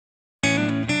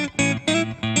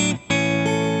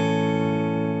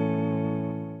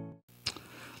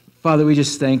Father, we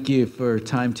just thank you for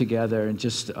time together, and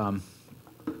just,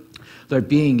 Lord,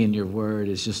 being in your word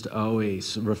is just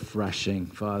always refreshing,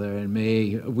 Father, and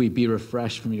may we be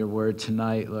refreshed from your word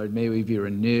tonight, Lord. May we be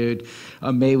renewed.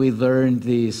 May we learn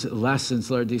these lessons,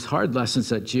 Lord, these hard lessons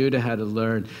that Judah had to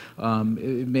learn.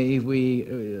 May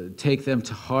we take them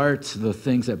to heart, the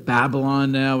things that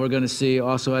Babylon now we're going to see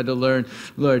also had to learn.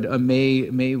 Lord, may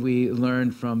we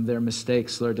learn from their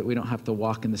mistakes, Lord, that we don't have to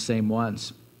walk in the same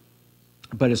ones.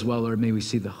 But as well, Lord, may we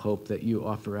see the hope that you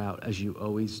offer out, as you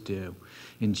always do.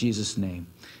 In Jesus' name,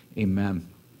 amen.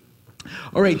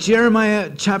 All right,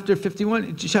 Jeremiah chapter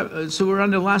 51. So we're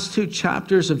on the last two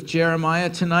chapters of Jeremiah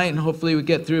tonight, and hopefully we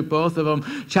get through both of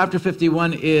them. Chapter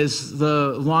 51 is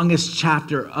the longest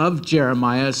chapter of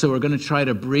Jeremiah, so we're going to try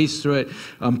to breeze through it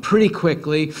pretty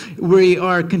quickly. We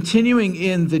are continuing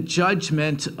in the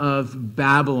judgment of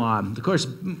Babylon. Of course,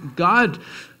 God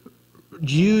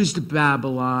used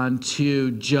Babylon to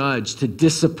judge, to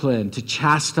discipline, to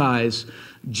chastise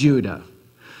Judah.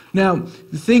 Now,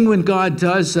 the thing when God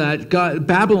does that,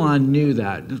 Babylon knew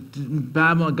that.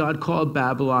 God called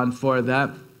Babylon for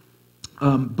that.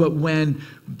 But when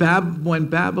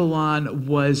Babylon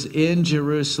was in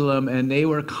Jerusalem and they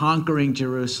were conquering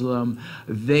Jerusalem,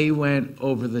 they went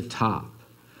over the top.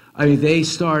 I mean, they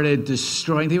started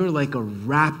destroying. They were like a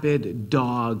rabid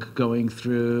dog going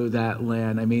through that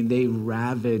land. I mean, they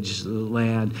ravaged the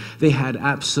land. They had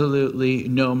absolutely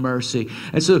no mercy.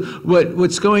 And so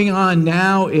what's going on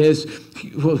now is,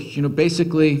 well,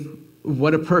 basically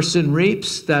what a person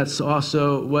reaps, that's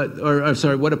also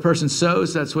what a person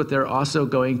sows, that's what they're also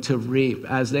going to reap.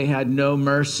 As they had no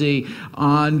mercy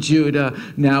on Judah,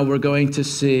 now we're going to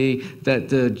see that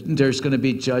there's going to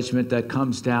be judgment that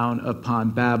comes down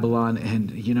upon Babylon, and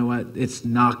you know what? It's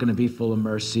not going to be full of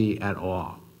mercy at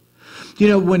all.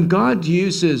 When God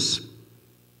uses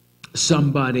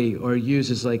somebody, or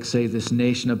uses, like, say, this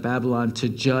nation of Babylon to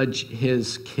judge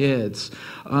his kids,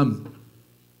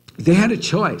 they had a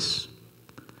choice.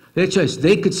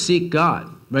 They could seek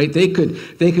God, right? They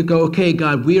could go, okay,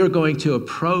 God, we are going to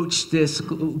approach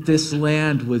this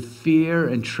land with fear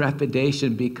and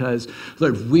trepidation because,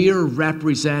 Lord, we are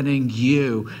representing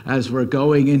you as we're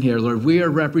going in here. Lord, we are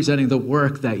representing the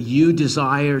work that you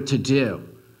desire to do.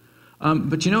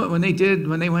 But you know what? When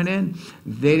they went in,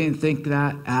 they didn't think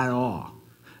that at all.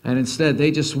 And instead,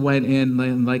 they just went in,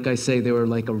 and like I say, they were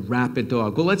like a rabid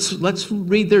dog. Well, let's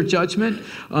read their judgment,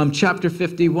 chapter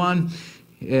 51.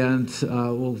 And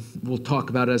we'll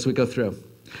talk about it as we go through.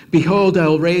 Behold, I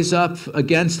will raise up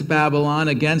against Babylon,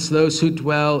 against those who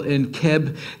dwell in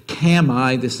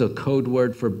Keb-Kamai. This is a code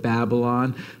word for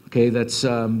Babylon. Okay, that's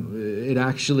it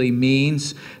actually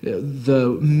means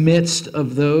the midst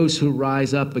of those who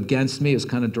rise up against me. Is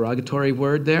kind of derogatory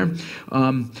word there.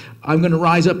 I'm going to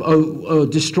rise up a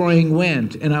destroying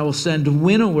wind, and I will send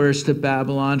winnowers to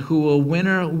Babylon, who will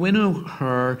winnow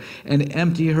her and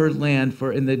empty her land.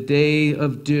 For in the day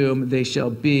of doom they shall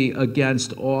be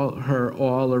against her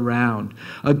all around.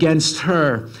 Against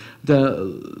her,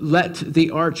 let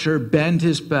the archer bend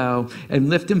his bow and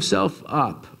lift himself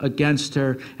up against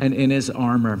her and in his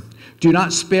armor. Do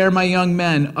not spare my young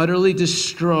men, utterly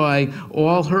destroy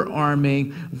all her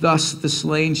army. Thus the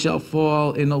slain shall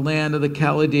fall in the land of the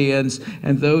Chaldeans,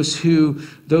 and those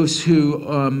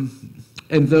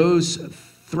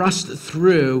thrust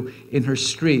through in her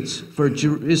streets. For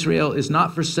Israel is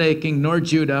not forsaking, nor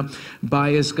Judah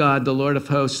by his God, the Lord of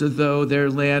hosts, though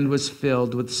their land was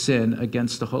filled with sin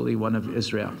against the Holy One of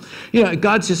Israel.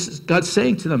 God's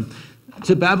saying to them,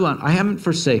 to Babylon, I haven't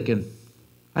forsaken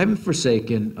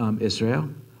Israel.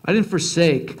 I didn't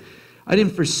forsake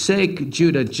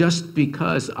Judah just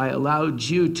because I allowed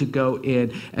you to go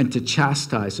in and to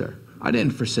chastise her. I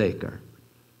didn't forsake her.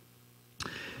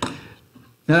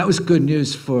 Now, that was good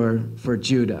news for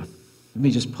Judah. Let me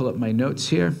just pull up my notes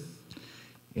here.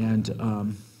 And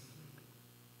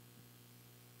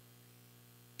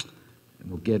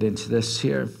we'll get into this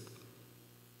here.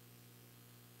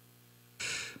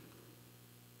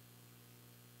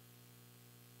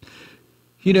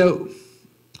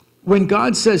 When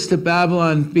God says to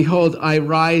Babylon, behold, I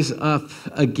rise up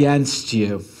against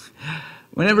you.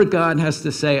 Whenever God has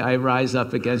to say, I rise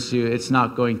up against you, it's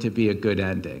not going to be a good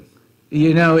ending.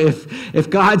 If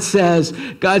God says,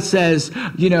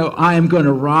 I am going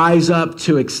to rise up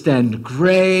to extend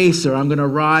grace, or I'm going to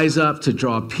rise up to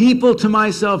draw people to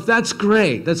myself, that's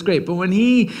great. That's great. But when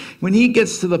he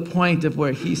gets to the point of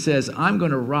where he says, I'm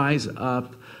going to rise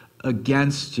up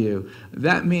against you,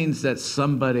 that means that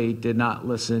somebody did not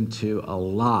listen to a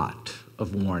lot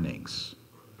of warnings.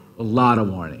 A lot of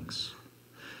warnings.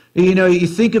 You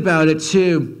think about it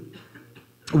too,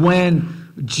 when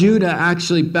Judah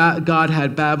actually, God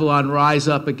had Babylon rise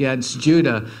up against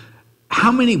Judah,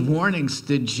 how many warnings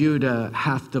did Judah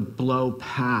have to blow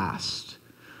past?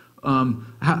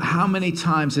 How many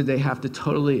times did they have to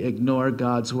totally ignore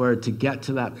God's word to get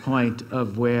to that point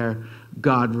of where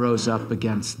God rose up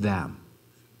against them?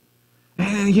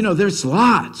 And, there's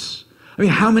lots. I mean,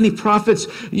 how many prophets?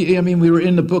 I mean, we were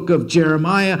in the book of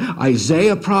Jeremiah.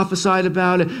 Isaiah prophesied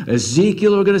about it.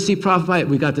 Ezekiel, we're going to see prophesy.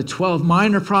 We got the 12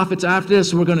 minor prophets after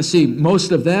this. We're going to see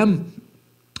most of them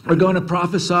are going to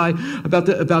prophesy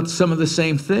about some of the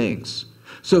same things.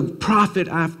 So prophet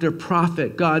after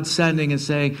prophet, God sending and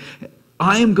saying,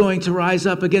 I am going to rise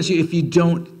up against you if you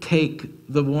don't take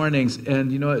the warnings.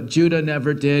 And you know what? Judah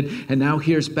never did. And now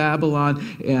here's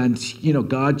Babylon. And,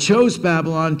 God chose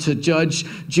Babylon to judge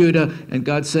Judah. And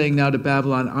God's saying now to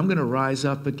Babylon, I'm going to rise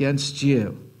up against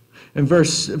you. In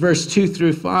verse 2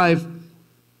 through 5,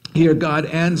 here God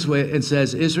ends with and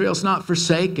says, Israel's not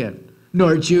forsaken,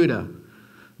 nor Judah,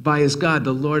 by his God,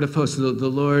 the Lord of hosts, the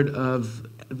Lord of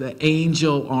the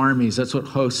angel armies. That's what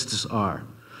hosts are.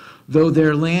 Though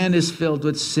their land is filled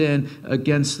with sin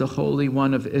against the Holy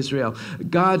One of Israel.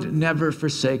 God never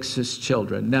forsakes his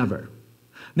children, never.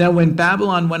 Now, when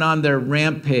Babylon went on their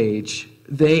rampage,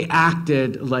 they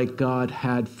acted like God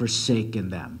had forsaken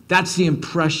them. That's the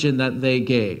impression that they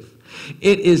gave.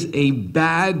 It is a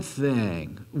bad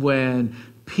thing when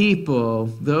people,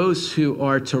 those who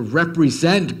are to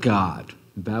represent God,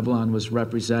 Babylon was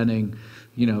representing,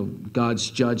 God's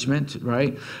judgment,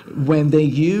 right? When they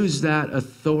use that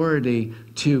authority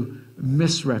to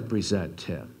misrepresent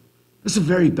him. It's a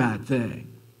very bad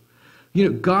thing.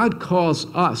 God calls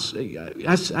us,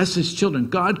 as his children,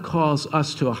 God calls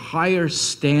us to a higher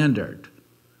standard.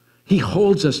 He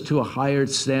holds us to a higher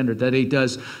standard that he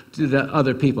does to the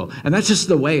other people. And that's just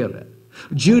the way of it.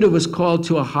 Judah was called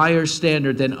to a higher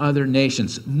standard than other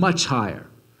nations, much higher.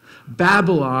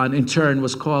 Babylon, in turn,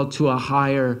 was called to a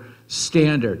higher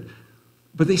standard.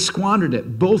 But they squandered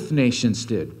it. Both nations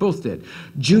did. Both did.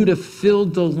 Judah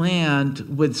filled the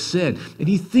land with sin. And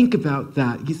you think about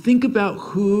that. You think about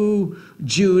who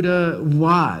Judah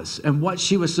was and what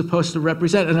she was supposed to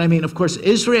represent. And I mean, of course,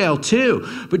 Israel too.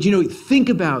 But, think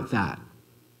about that.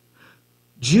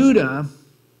 Judah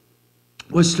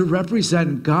was to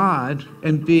represent God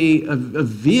and be a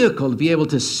vehicle to be able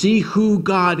to see who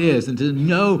God is and to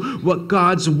know what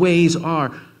God's ways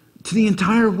are to the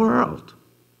entire world.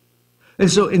 And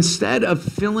so instead of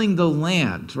filling the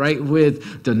land, right,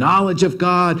 with the knowledge of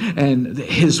God and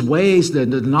his ways, the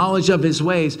knowledge of his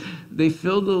ways, they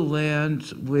filled the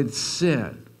land with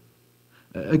sin.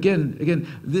 Again,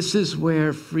 this is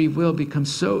where free will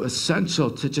becomes so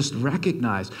essential to just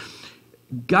recognize.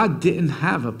 God didn't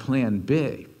have a plan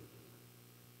B.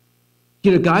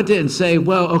 God didn't say,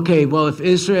 if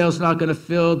Israel's not going to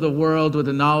fill the world with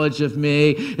the knowledge of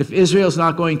me, if Israel's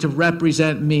not going to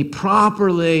represent me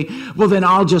properly, well, then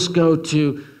I'll just go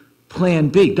to plan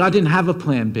B. God didn't have a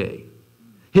plan B.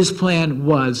 His plan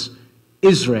was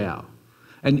Israel.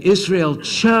 And Israel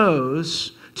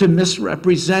chose to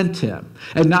misrepresent him.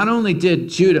 And not only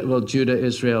did Israel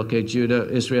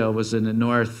was in the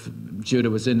north,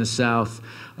 Judah was in the south.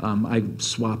 I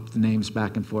swapped the names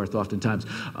back and forth oftentimes.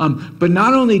 But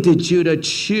not only did Judah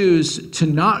choose to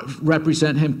not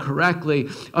represent him correctly,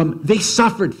 they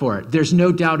suffered for it. There's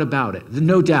no doubt about it.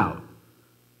 No doubt.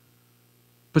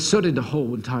 But so did the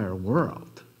whole entire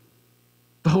world.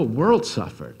 The whole world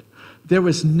suffered. There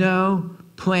was no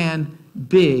plan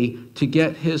B to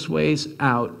get his ways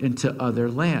out into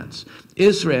other lands.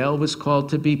 Israel was called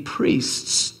to be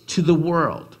priests to the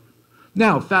world.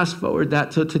 Now, fast forward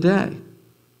that to today.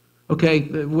 Okay,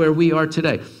 where we are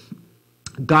today.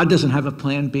 God doesn't have a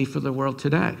plan B for the world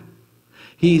today.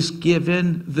 He's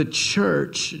given the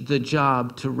church the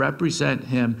job to represent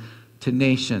him to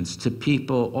nations, to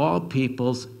people, all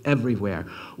peoples everywhere.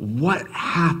 What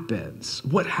happens?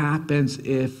 What happens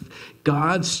if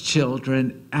God's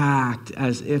children act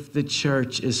as if the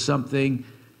church is something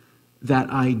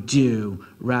that I do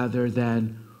rather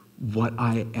than what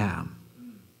I am?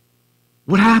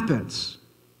 What happens?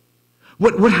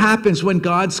 What happens when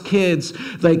God's kids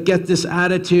get this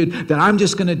attitude that I'm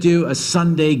just going to do a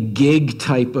Sunday gig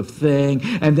type of thing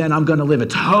and then I'm going to live a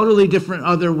totally different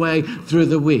other way through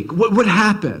the week? What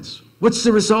happens? What's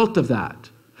the result of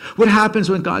that? What happens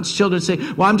when God's children say,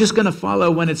 well, I'm just going to follow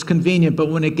when it's convenient,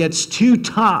 but when it gets too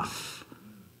tough?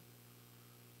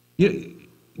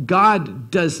 God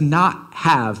does not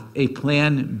have a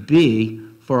plan B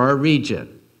for our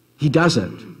region. He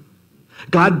doesn't.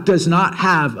 God does not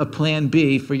have a plan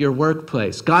B for your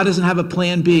workplace. God doesn't have a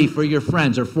plan B for your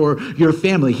friends or for your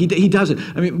family. He doesn't.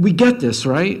 I mean, we get this,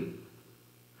 right?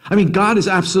 I mean, God is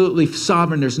absolutely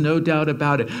sovereign. There's no doubt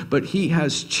about it. But he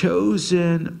has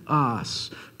chosen us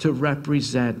to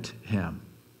represent him.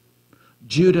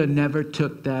 Judah never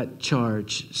took that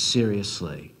charge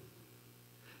seriously.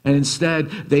 And instead,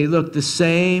 they looked the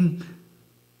same.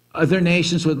 Other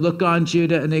nations would look on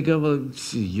Judah and they go, well,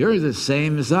 you're the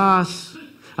same as us.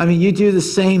 I mean, you do the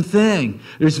same thing.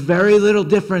 There's very little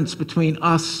difference between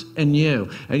us and you.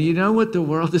 And you know what the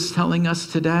world is telling us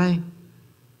today?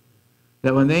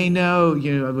 That when they know,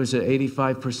 it was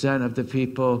 85% of the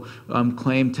people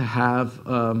claim to have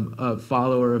a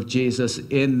follower of Jesus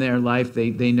in their life.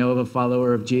 They know of a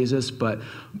follower of Jesus, but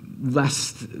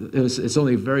it's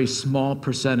only a very small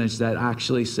percentage that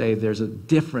actually say there's a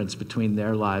difference between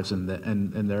their lives and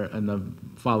the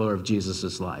follower of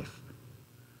Jesus' life.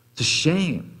 It's a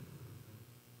shame.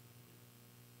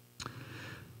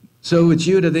 So with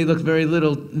Judah, they looked very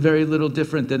little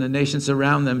different than the nations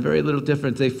around them, very little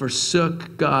different. They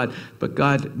forsook God, but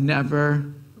God never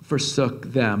forsook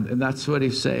them. And that's what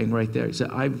he's saying right there. He said,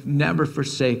 I've never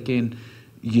forsaken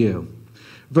you.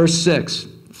 Verse 6,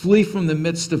 flee from the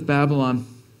midst of Babylon,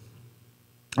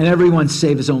 and everyone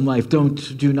save his own life.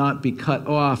 Do not be cut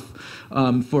off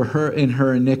for her in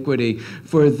her iniquity,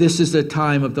 for this is the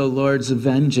time of the Lord's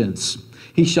vengeance.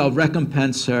 He shall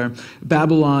recompense her.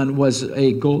 Babylon was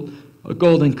a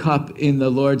golden cup in the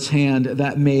Lord's hand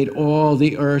that made all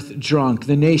the earth drunk.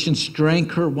 The nations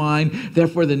drank her wine,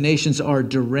 therefore the nations are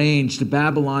deranged.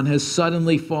 Babylon has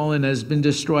suddenly fallen, has been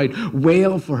destroyed.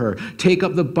 Wail for her. Take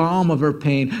up the balm of her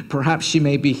pain. Perhaps she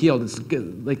may be healed. It's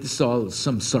like this is all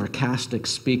some sarcastic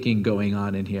speaking going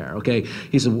on in here. Okay,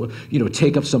 he said,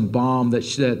 take up some balm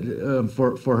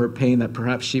for her pain, that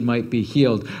perhaps she might be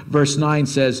healed. Verse 9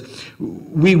 says,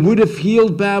 we would have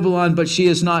healed Babylon, but she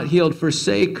is not healed.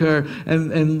 Forsake her.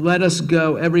 And let us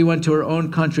go, everyone to her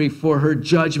own country, for her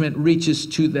judgment reaches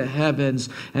to the heavens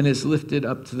and is lifted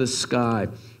up to the sky.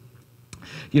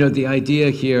 The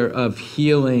idea here of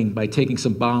healing by taking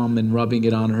some balm and rubbing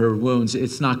it on her wounds,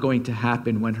 it's not going to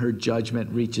happen when her judgment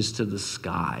reaches to the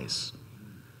skies.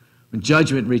 When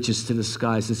judgment reaches to the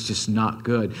skies, it's just not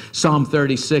good. Psalm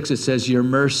 36, it says, your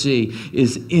mercy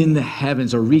is in the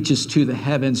heavens, or reaches to the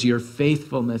heavens. Your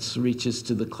faithfulness reaches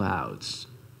to the clouds.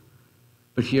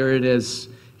 But here it is,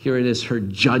 her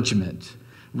judgment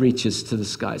reaches to the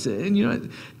skies. And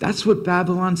that's what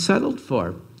Babylon settled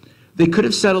for. They could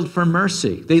have settled for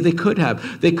mercy. They could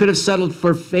have. They could have settled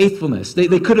for faithfulness.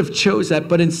 They could have chose that,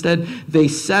 but instead they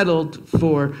settled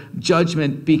for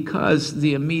judgment because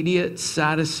the immediate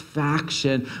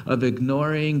satisfaction of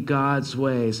ignoring God's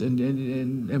ways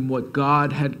and what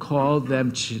God had called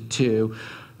them to,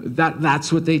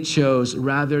 that's what they chose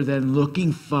rather than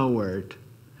looking forward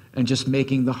and just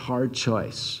making the hard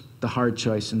choice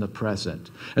in the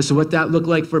present. And so what that looked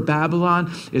like for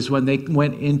Babylon is when they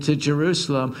went into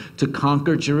Jerusalem to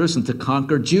conquer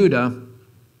Judah,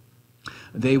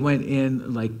 they went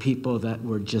in like people that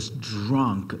were just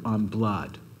drunk on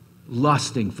blood,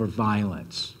 lusting for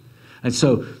violence. And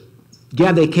so,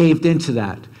 they caved into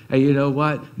that. And you know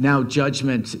what? Now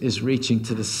judgment is reaching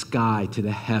to the sky, to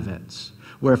the heavens,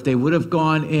 where if they would have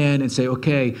gone in and say,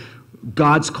 okay,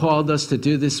 God's called us to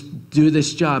do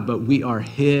this job, but we are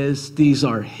these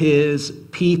are his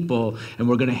people, and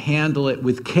we're going to handle it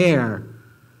with care,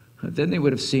 then they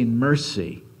would have seen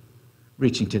mercy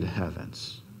reaching to the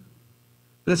heavens.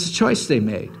 But that's the choice they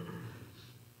made.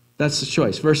 That's the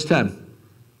choice. Verse 10.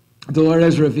 The Lord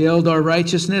has revealed our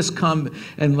righteousness. Come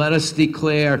and let us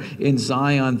declare in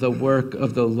Zion the work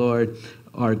of the Lord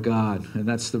our God. And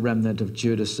that's the remnant of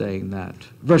Judah saying that.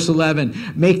 Verse 11,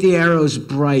 make the arrows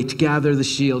bright, gather the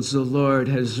shields. The Lord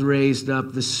has raised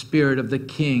up the spirit of the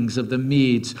kings of the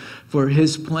Medes, for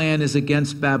his plan is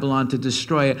against Babylon to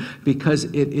destroy it, because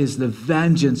it is the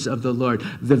vengeance of the Lord,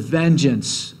 the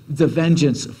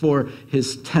vengeance for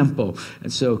his temple.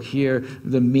 And so here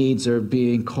the Medes are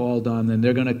being called on, and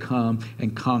they're going to come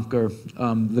and conquer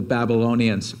the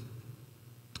Babylonians.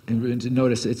 And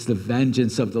notice it's the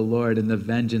vengeance of the Lord and the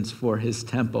vengeance for his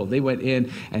temple. They went in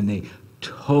and they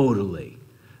totally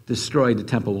destroyed the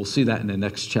temple. We'll see that in the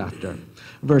next chapter.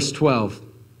 Verse 12.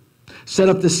 Set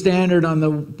up the standard on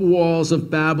the walls of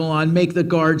Babylon. Make the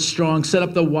guards strong. Set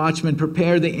up the watchmen.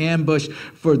 Prepare the ambush.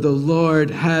 For the Lord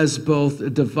has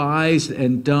both devised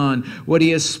and done what he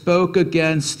has spoke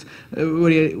against.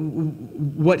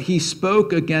 What he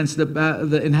spoke against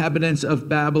the inhabitants of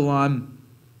Babylon.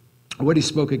 What he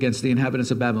spoke against the inhabitants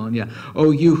of Babylon,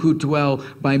 O you who dwell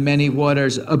by many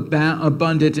waters,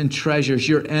 abundant in treasures,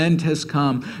 your end has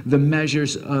come, the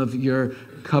measures of your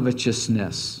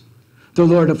covetousness. The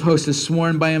Lord of hosts has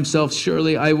sworn by himself,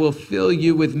 surely I will fill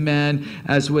you with men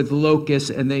as with locusts,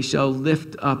 and they shall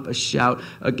lift up a shout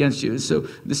against you. So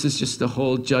this is just the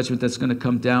whole judgment that's going to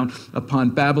come down upon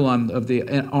Babylon, of the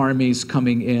armies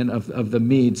coming in of the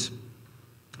Medes.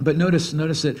 But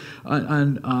notice it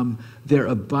on their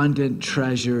abundant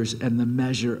treasures and the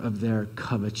measure of their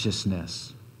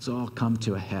covetousness. It's all come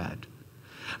to a head.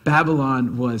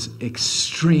 Babylon was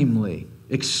extremely,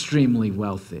 extremely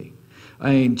wealthy.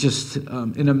 I mean, just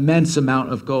an immense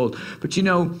amount of gold. But you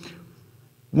know,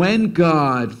 when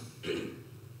God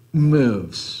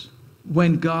moves,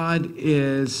 when God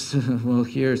is, well,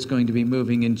 here it's going to be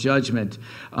moving in judgment.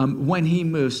 When he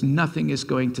moves, nothing is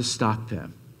going to stop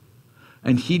him.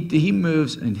 And he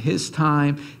moves in his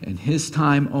time and his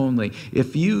time only.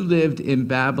 If you lived in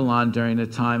Babylon during the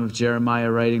time of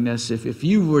Jeremiah writing this, if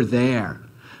you were there,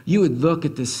 you would look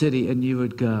at the city and you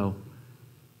would go,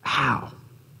 how?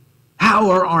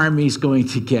 How are armies going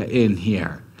to get in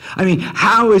here? I mean,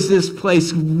 how is this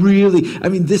place really,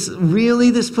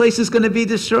 this place is going to be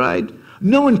destroyed?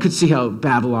 No one could see how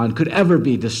Babylon could ever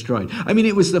be destroyed. I mean,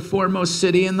 it was the foremost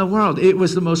city in the world. It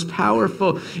was the most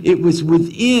powerful. It was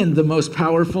within the most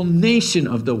powerful nation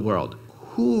of the world.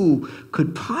 Who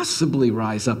could possibly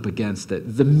rise up against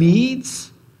it? The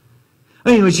Medes?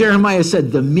 I mean, when Jeremiah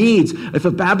said the Medes, if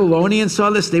a Babylonian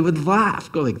saw this, they would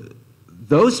laugh. Go like,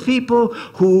 those people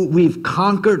who we've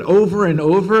conquered over and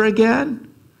over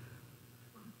again?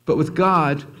 But with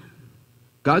God,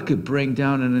 God could bring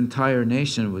down an entire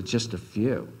nation with just a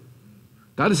few.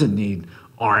 God doesn't need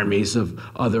armies of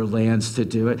other lands to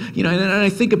do it. You know, and I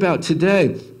think about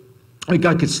today, I mean,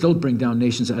 God could still bring down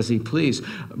nations as he pleased.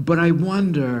 But I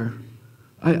wonder,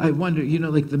 you know,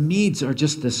 like the Medes are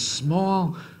just this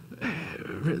small,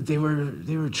 they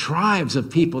were tribes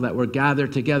of people that were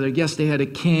gathered together. Yes, they had a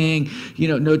king, you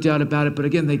know, no doubt about it. But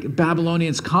again, the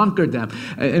Babylonians conquered them.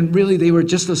 And really, they were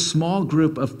just a small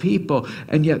group of people.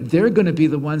 And yet, they're going to be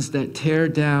the ones that tear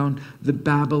down the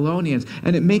Babylonians.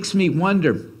 And it makes me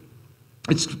wonder,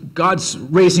 it's God's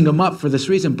raising them up for this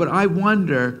reason. But I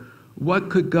wonder, what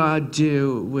could God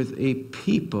do with a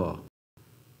people,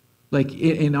 like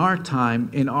in our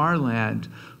time, in our land,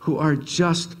 who are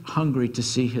just hungry to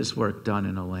see his work done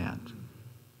in a land?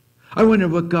 I wonder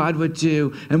what God would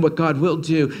do and what God will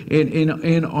do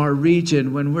in our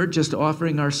region when we're just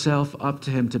offering ourselves up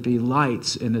to him to be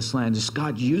lights in this land. Just,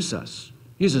 God, use us.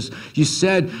 Use us. You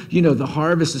said, you know, the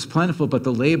harvest is plentiful, but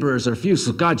the laborers are few.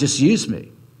 So God, just use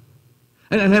me.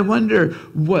 And I wonder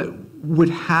what would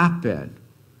happen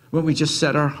when we just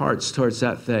set our hearts towards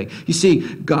that thing. You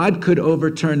see, God could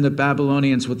overturn the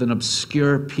Babylonians with an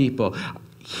obscure people.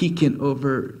 He can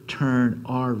overturn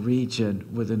our region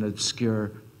with an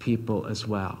obscure people as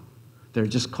well. They're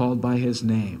just called by his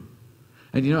name.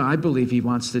 And, you know, I believe he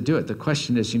wants to do it. The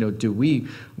question is, you know, do we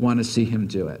want to see him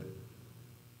do it?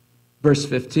 Verse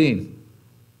 15.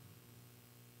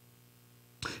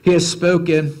 He has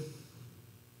spoken,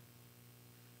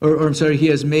 he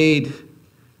has made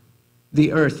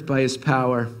the earth by his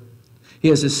power. He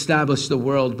has established the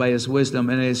world by his wisdom,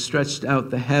 and he has stretched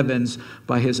out the heavens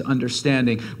by his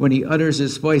understanding. When he utters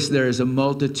his voice, there is a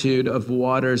multitude of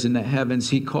waters in the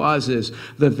heavens. He causes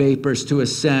the vapors to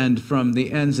ascend from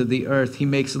the ends of the earth. He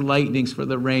makes lightnings for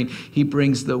the rain. He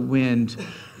brings the wind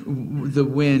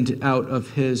out of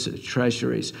his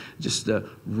treasuries. Just a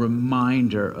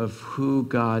reminder of who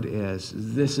God is.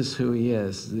 This is who he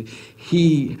is.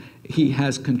 He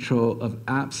has control of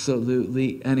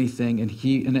absolutely anything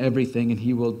and everything, and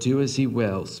he will do as he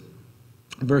wills.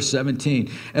 Verse 17,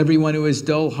 everyone who is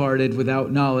dull-hearted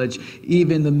without knowledge,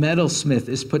 even the metalsmith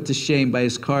is put to shame by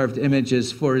his carved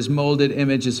images, for his molded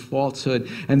image is falsehood,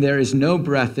 and there is no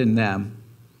breath in them.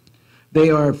 They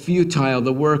are futile,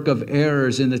 the work of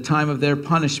errors. In the time of their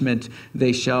punishment,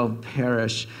 they shall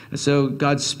perish. And so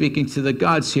God's speaking to the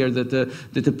gods here that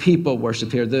the people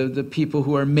worship here, the people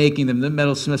who are making them, the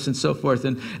metalsmiths and so forth,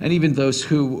 and even those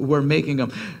who were making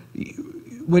them.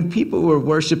 When people were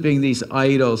worshiping these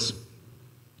idols,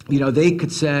 you know, they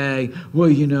could say, well,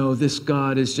 you know, this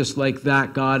God is just like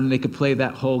that God, and they could play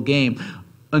that whole game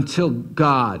until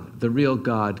God, the real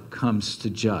God, comes to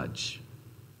judge.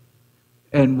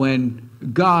 And when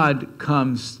God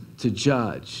comes to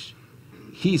judge,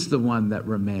 he's the one that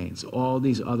remains. All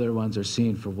these other ones are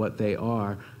seen for what they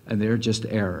are, and they're just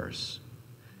errors.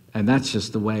 And that's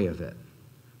just the way of it.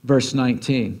 Verse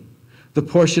 19, the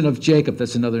portion of Jacob,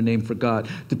 that's another name for God,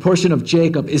 the portion of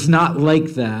Jacob is not like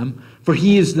them, for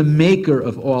he is the maker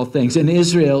of all things, and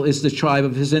Israel is the tribe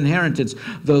of his inheritance.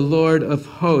 The Lord of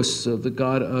hosts, the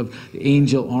God of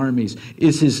angel armies,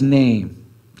 is his name,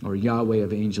 or Yahweh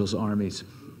of angels' armies.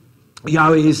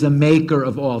 Yahweh is the maker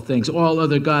of all things. All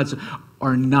other gods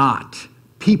are not.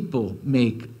 People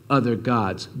make other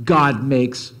gods. God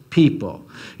makes people.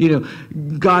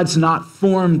 God's not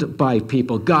formed by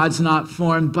people. God's not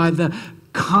formed by the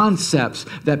concepts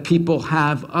that people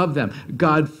have of them.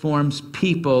 God forms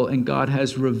people, and God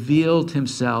has revealed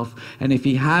himself. And if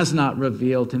he has not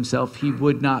revealed himself, he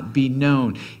would not be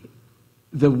known.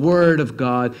 The word of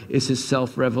God is his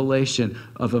self-revelation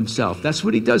of himself. That's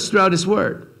what he does throughout his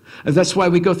word. And that's why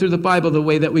we go through the Bible the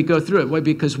way that we go through it. Why?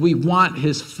 Because we want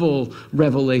his full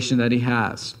revelation that he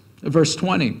has. Verse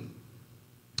 20.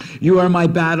 You are my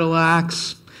battle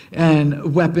axe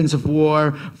and weapons of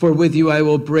war, for with you I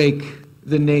will break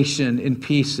the nation in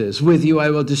pieces. With you I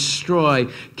will destroy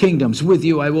kingdoms. With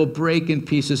you I will break in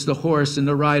pieces the horse and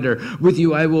the rider. With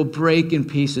you I will break in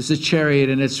pieces the chariot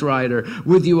and its rider.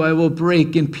 With you I will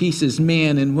break in pieces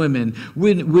man and women.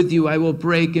 With you I will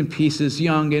break in pieces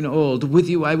young and old. With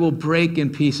you I will break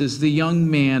in pieces the young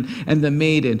man and the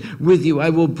maiden. With you I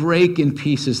will break in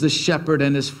pieces the shepherd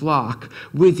and his flock.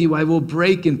 With you I will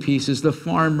break in pieces the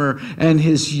farmer and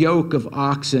his yoke of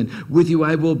oxen. With you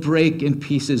I will break in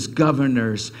pieces governors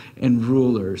and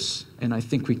rulers. And I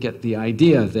think we get the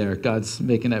idea there. God's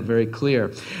making that very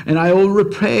clear. And I will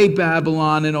repay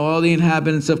Babylon and all the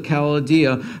inhabitants of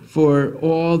Chaldea for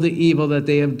all the evil that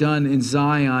they have done in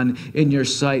Zion in your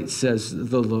sight, says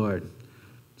the Lord.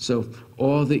 So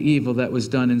all the evil that was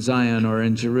done in Zion or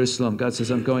in Jerusalem, God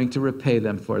says, I'm going to repay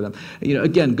them for them.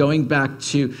 Again, going back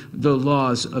to the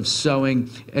laws of sowing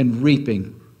and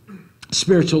reaping.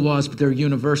 Spiritual laws, but they're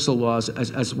universal laws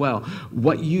as well.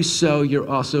 What you sow, you're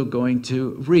also going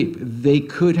to reap. They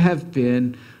could have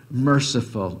been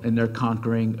merciful in their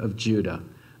conquering of Judah.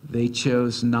 They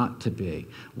chose not to be.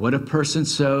 What a person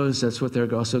sows, that's what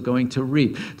they're also going to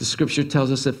reap. The scripture tells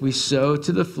us if we sow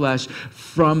to the flesh,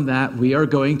 from that we are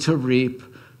going to reap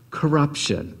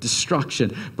corruption,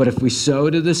 destruction. But if we sow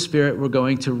to the Spirit, we're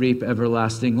going to reap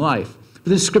everlasting life.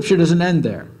 But the scripture doesn't end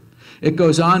there. It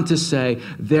goes on to say,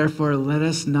 therefore, let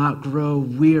us not grow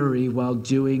weary while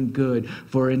doing good,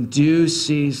 for in due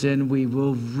season we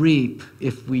will reap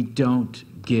if we don't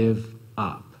give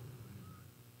up.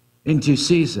 In due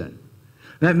season.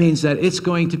 That means that it's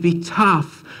going to be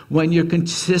tough when you're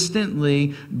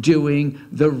consistently doing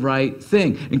the right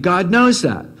thing. And God knows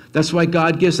that. That's why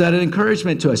God gives that an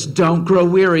encouragement to us. Don't grow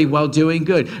weary while doing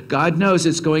good. God knows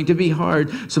it's going to be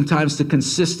hard sometimes to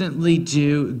consistently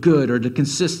do good or to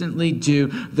consistently do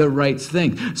the right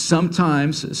thing.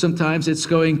 Sometimes it's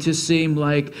going to seem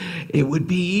like it would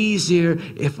be easier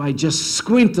if I just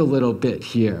squint a little bit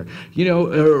here,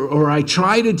 or I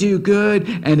try to do good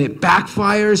and it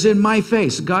backfires in my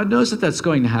face. God knows that that's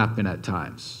going to happen at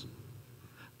times.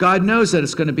 God knows that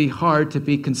it's going to be hard to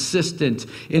be consistent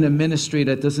in a ministry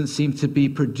that doesn't seem to be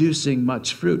producing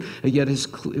much fruit. And yet his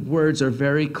words are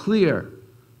very clear.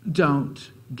 Don't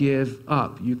give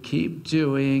up. You keep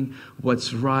doing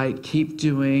what's right. Keep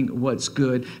doing what's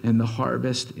good. And the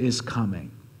harvest is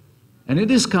coming. And it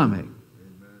is coming.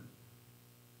 Amen.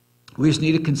 We just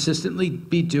need to consistently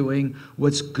be doing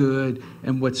what's good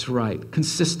and what's right.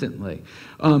 Consistently.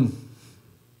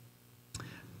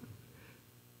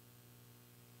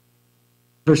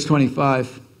 Verse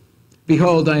 25,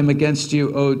 behold, I am against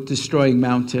you, O destroying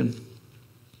mountain,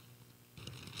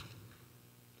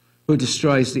 who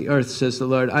destroys the earth, says the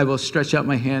Lord. I will stretch out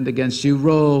my hand against you,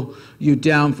 roll you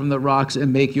down from the rocks,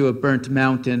 and make you a burnt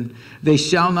mountain. They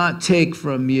shall not take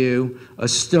from you a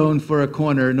stone for a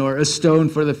corner, nor a stone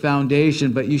for the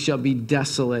foundation, but you shall be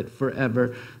desolate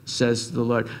forever, says the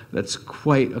Lord. That's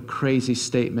quite a crazy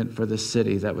statement for the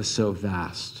city that was so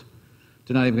vast.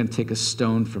 They're not even going to take a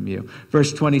stone from you.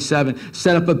 Verse 27,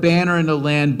 set up a banner in the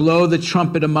land, blow the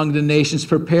trumpet among the nations,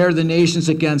 prepare the nations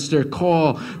against her,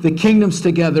 call the kingdoms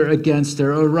together against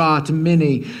her, Arat,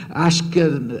 Mini,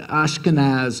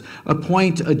 Ashkenaz,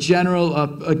 appoint a general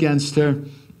up against her,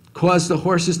 cause the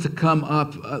horses to come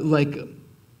up like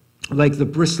the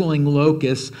bristling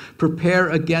locusts, prepare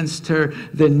against her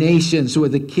the nations who are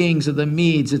the kings of the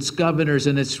Medes, its governors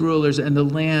and its rulers, and the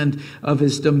land of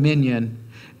his dominion.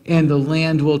 And the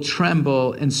land will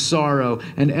tremble in sorrow,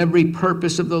 and every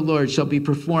purpose of the Lord shall be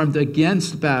performed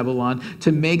against Babylon,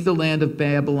 to make the land of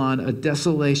Babylon a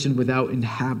desolation without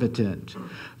inhabitant.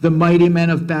 The mighty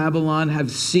men of Babylon have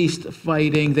ceased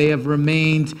fighting. They have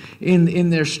remained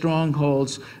in their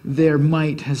strongholds. Their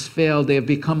might has failed. They have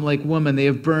become like women. They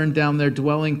have burned down their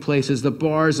dwelling places. The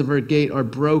bars of her gate are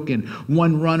broken.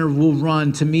 One runner will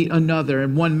run to meet another,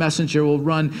 and one messenger will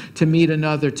run to meet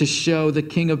another, to show the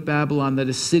king of Babylon that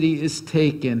his city is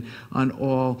taken on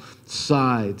all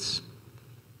sides.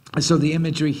 And so the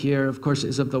imagery here, of course,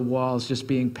 is of the walls just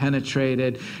being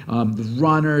penetrated. The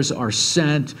runners are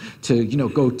sent to,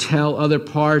 go tell other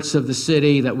parts of the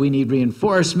city that we need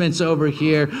reinforcements over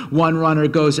here. One runner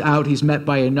goes out. He's met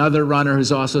by another runner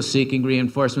who's also seeking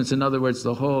reinforcements. In other words,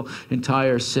 the whole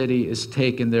entire city is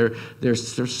taken. They're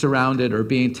surrounded or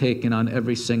being taken on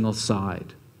every single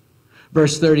side.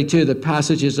 Verse 32, the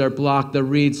passages are blocked, the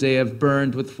reeds they have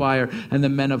burned with fire, and the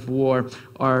men of war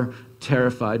are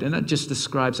terrified. And that just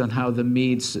describes on how the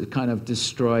Medes kind of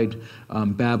destroyed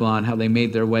Babylon, how they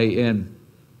made their way in.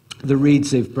 The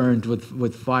reeds they've burned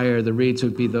with fire. The reeds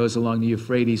would be those along the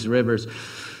Euphrates rivers.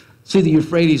 See, the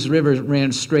Euphrates River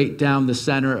ran straight down the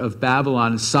center of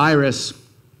Babylon. Cyrus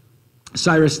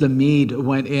the Mede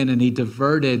went in and he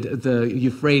diverted the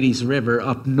Euphrates River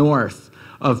up north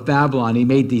of Babylon. He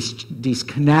made these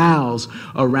canals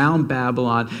around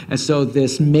Babylon. And so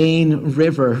this main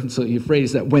river, so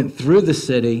Euphrates, that went through the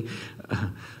city,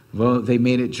 well, they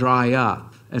made it dry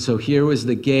up. And so here was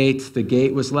the gate. The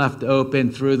gate was left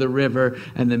open through the river,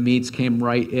 and the Medes came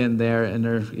right in there, and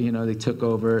they took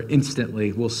over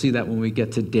instantly. We'll see that when we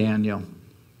get to Daniel.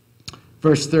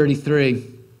 Verse 33.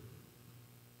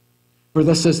 For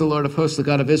thus says the Lord of hosts, the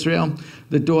God of Israel,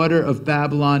 the daughter of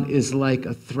Babylon is like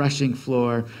a threshing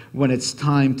floor when it's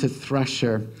time to thresh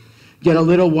her. Yet a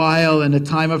little while and the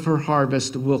time of her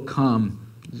harvest will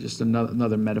come. Just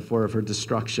another metaphor of her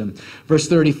destruction. Verse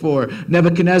 34,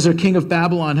 Nebuchadnezzar, king of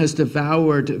Babylon, has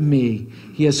devoured me.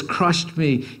 He has crushed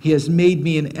me. He has made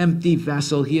me an empty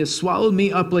vessel. He has swallowed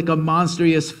me up like a monster.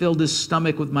 He has filled his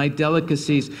stomach with my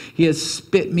delicacies. He has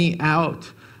spit me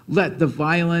out. Let the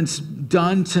violence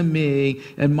done to me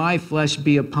and my flesh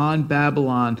be upon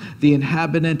Babylon, the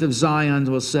inhabitant of Zion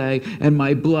will say, and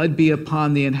my blood be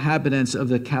upon the inhabitants of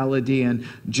the Chaldean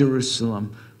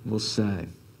Jerusalem will say.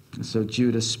 And so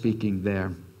Judah speaking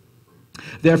there.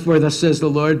 Therefore, thus says the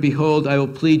Lord, behold, I will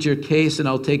plead your case, and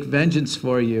I'll take vengeance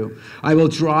for you. I will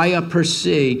dry up her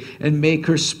sea and make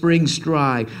her springs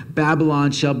dry.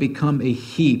 Babylon shall become a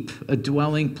heap, a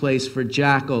dwelling place for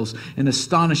jackals, an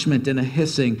astonishment and a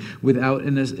hissing without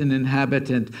an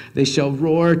inhabitant. They shall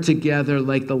roar together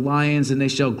like the lions, and they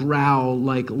shall growl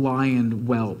like lion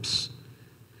whelps.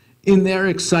 In their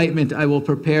excitement, I will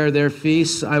prepare their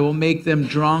feasts. I will make them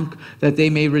drunk that they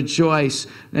may rejoice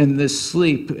and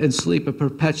sleep a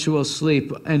perpetual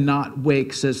sleep and not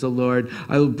wake, says the Lord.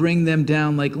 I will bring them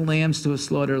down like lambs to a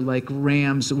slaughter, like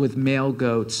rams with male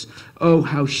goats. Oh,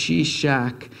 how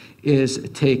Shishak is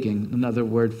taking, another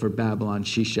word for Babylon,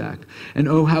 Shishak. And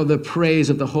oh, how the praise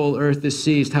of the whole earth is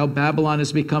seized, how Babylon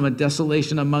has become a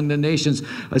desolation among the nations.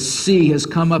 A sea has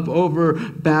come up over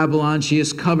Babylon. She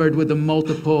is covered with a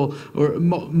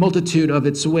multitude of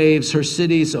its waves. Her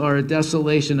cities are a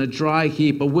desolation, a dry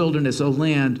heap, a wilderness, a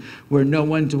land where no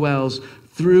one dwells,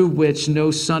 through which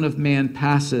no son of man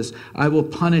passes. I will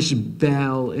punish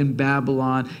Baal in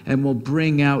Babylon and will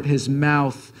bring out his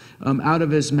mouth, out of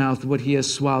his mouth what he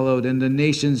has swallowed, and the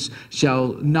nations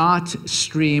shall not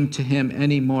stream to him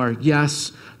anymore.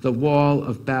 Yes, the wall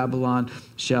of Babylon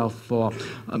shall fall.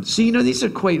 So, these are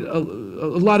quite a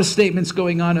lot of statements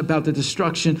going on about the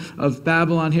destruction of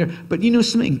Babylon here. But,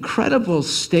 some incredible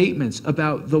statements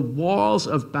about the walls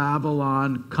of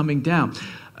Babylon coming down.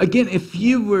 Again, if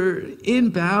you were in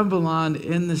Babylon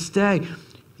in this day,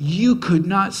 you could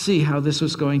not see how this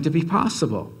was going to be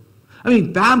possible.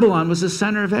 Babylon was the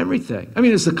center of everything. It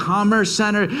was the commerce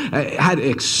center. It had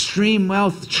extreme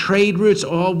wealth. Trade routes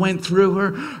all went through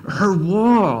her. Her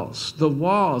walls, the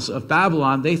walls of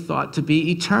Babylon, they thought to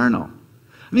be eternal.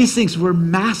 These things were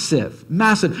massive,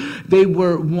 massive. They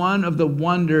were one of the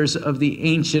wonders of the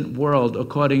ancient world,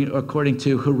 according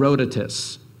to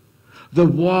Herodotus. The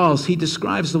walls, he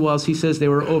describes the walls, he says they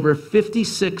were over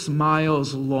 56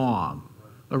 miles long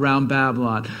around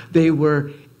Babylon. They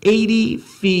were 80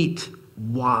 feet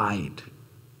wide.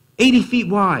 80 feet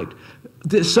wide.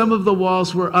 Some of the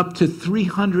walls were up to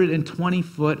 320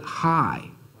 foot high.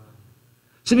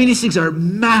 So, these things are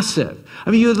massive.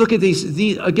 You look at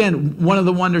these again, one of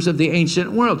the wonders of the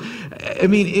ancient world.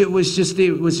 It was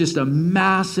just a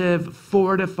massive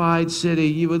fortified city.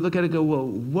 You would look at it and go, well,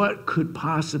 what could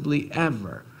possibly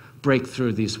ever break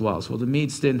through these walls? Well, the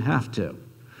Medes didn't have to.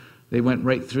 They went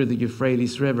right through the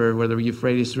Euphrates River, where the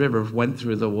Euphrates River went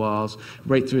through the walls,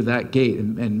 right through that gate,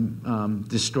 and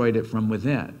destroyed it from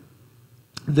within.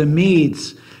 The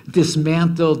Medes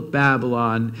dismantled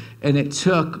Babylon, and it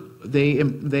took,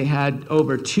 they had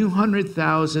over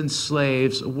 200,000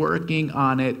 slaves working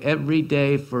on it every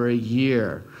day for a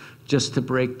year just to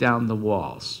break down the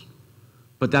walls.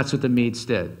 But that's what the Medes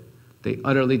did. They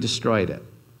utterly destroyed it.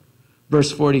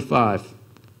 Verse 45.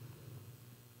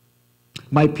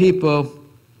 My people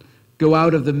Go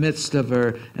out of the midst of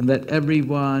her, and let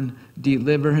everyone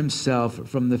deliver himself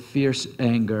from the fierce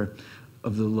anger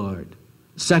of the Lord.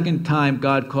 Second time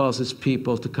God calls his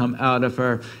people to come out of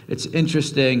her. It's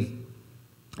interesting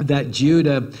that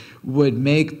Judah would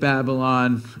make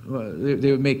Babylon,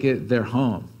 they would make it their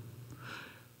home.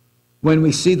 When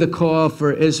we see the call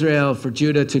for Israel, for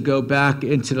Judah to go back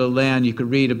into the land, you could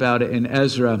read about it in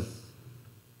Ezra.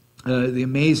 The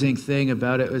amazing thing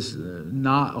about it was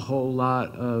not a whole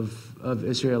lot of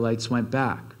Israelites went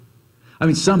back. I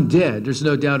mean, some did, there's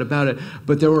no doubt about it,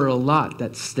 but there were a lot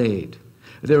that stayed.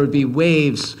 There would be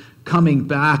waves coming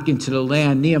back into the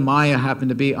land. Nehemiah happened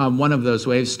to be on one of those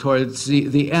waves towards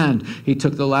the end. He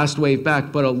took the last wave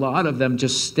back, but a lot of them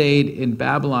just stayed in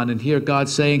Babylon. And here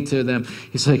God's saying to them,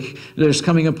 he's like, there's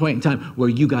coming a point in time where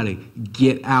you got to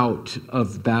get out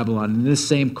of Babylon. And this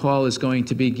same call is going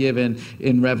to be given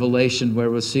in Revelation, where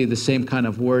we'll see the same kind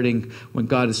of wording when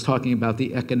God is talking about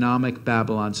the economic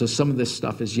Babylon. So some of this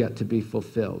stuff is yet to be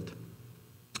fulfilled.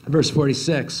 Verse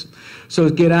 46, so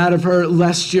get out of her,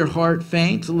 lest your heart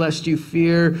faint, lest you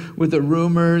fear with a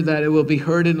rumor that it will be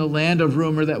heard in the land, a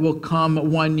rumor that will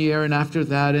come 1 year, and after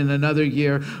that, in another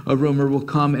year, a rumor will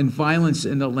come, and violence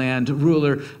in the land,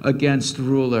 ruler against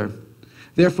ruler.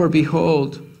 Therefore,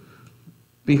 behold,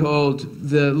 the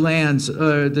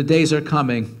days are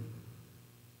coming,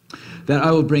 that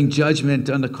I will bring judgment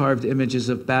on the carved images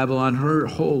of Babylon. Her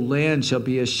whole land shall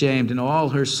be ashamed, and all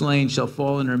her slain shall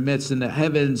fall in her midst, and the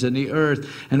heavens and the earth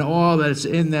and all that is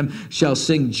in them shall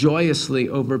sing joyously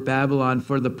over Babylon,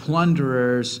 for the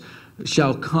plunderers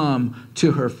shall come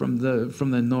to her from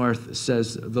the north,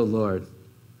 says the Lord.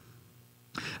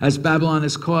 As Babylon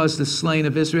has caused the slain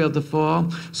of Israel to fall,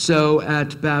 so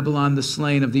at Babylon the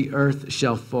slain of the earth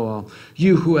shall fall.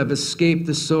 You who have escaped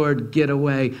the sword, get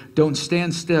away. Don't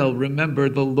stand still. Remember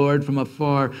the Lord from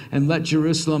afar, and let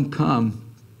Jerusalem come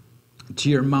to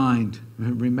your mind.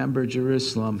 Remember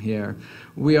Jerusalem here.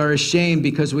 We are ashamed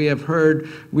because we have heard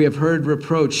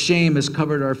reproach. Shame has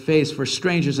covered our face, for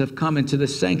strangers have come into the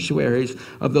sanctuaries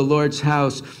of the Lord's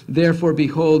house. Therefore,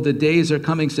 behold, the days are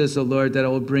coming, says the Lord, that I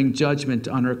will bring judgment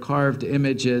on her carved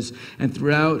images, and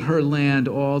throughout her land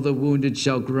all the wounded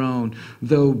shall groan.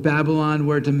 Though Babylon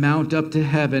were to mount up to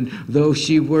heaven, though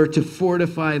she were to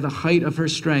fortify the height of her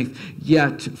strength,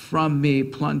 yet from me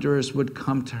plunderers would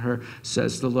come to her,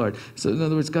 says the Lord. So in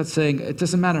other words, God's saying, it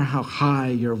doesn't matter how high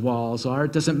your walls are.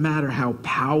 It doesn't matter how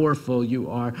powerful you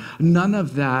are. None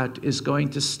of that is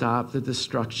going to stop the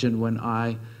destruction when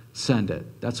I send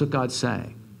it. That's what God's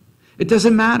saying. It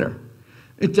doesn't matter.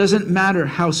 It doesn't matter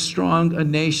how strong a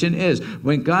nation is.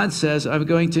 When God says, I'm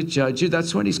going to judge you,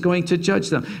 that's when he's going to judge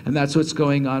them. And that's what's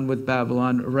going on with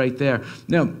Babylon right there.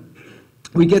 Now,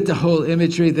 we get the whole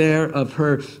imagery there of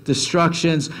her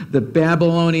destructions. The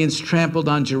Babylonians trampled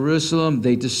on Jerusalem.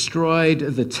 They destroyed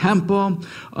the temple.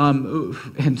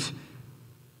 And,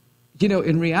 you know,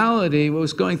 in reality, what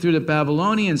was going through the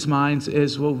Babylonians' minds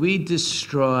is, well, we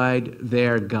destroyed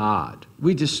their God.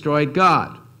 We destroyed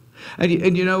God.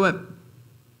 And you know what?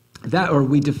 Or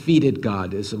we defeated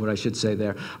God is what I should say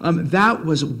there. That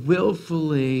was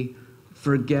willfully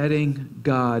forgetting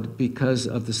God because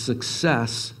of the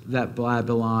success that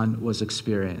Babylon was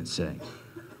experiencing.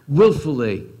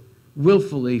 Willfully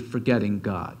forgetting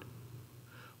God.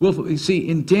 You see,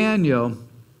 in Daniel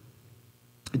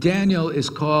is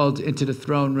called into the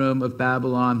throne room of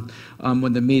Babylon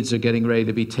when the Medes are getting ready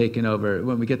to be taken over.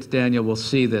 When we get to Daniel, we'll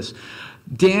see this.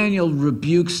 Daniel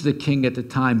rebukes the king at the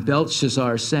time,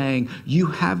 Belshazzar, saying, you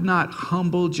have not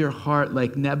humbled your heart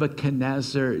like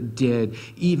Nebuchadnezzar did,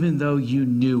 even though you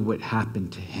knew what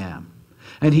happened to him.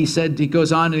 And he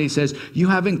goes on and he says, you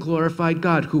haven't glorified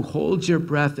God, who holds your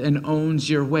breath and owns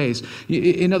your ways.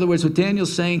 In other words, what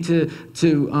Daniel's saying to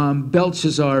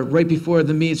Belshazzar right before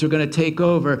the Medes were going to take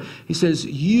over, he says,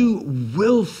 you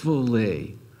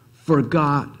willfully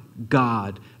forgot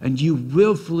God, and you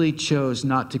willfully chose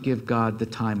not to give God the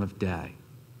time of day.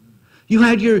 You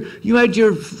had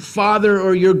your father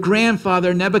or your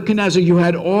grandfather, Nebuchadnezzar, you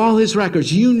had all his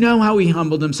records. You know how he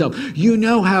humbled himself. You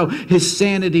know how his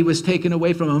sanity was taken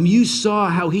away from him. You saw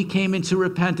how he came into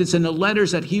repentance and the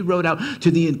letters that he wrote out to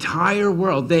the entire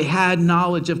world. They had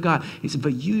knowledge of God. He said,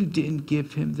 but you didn't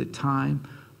give him the time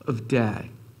of day.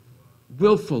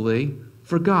 Willfully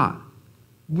forgot.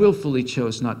 Willfully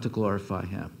chose not to glorify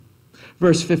him.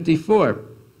 Verse 54.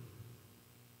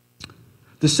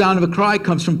 The sound of a cry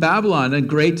comes from Babylon, and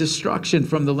great destruction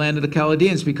from the land of the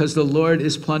Chaldeans, because the Lord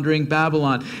is plundering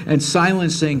Babylon and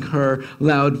silencing her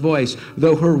loud voice.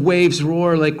 Though her waves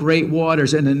roar like great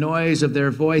waters, and the noise of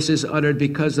their voice is uttered,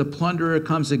 because the plunderer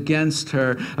comes against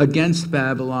her, against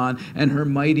Babylon, and her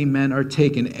mighty men are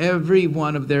taken. Every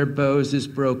one of their bows is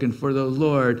broken, for the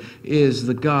Lord is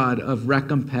the God of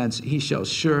recompense. He shall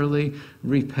surely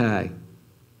repay.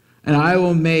 And I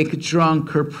will make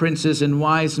drunk her princes and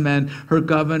wise men, her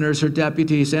governors, her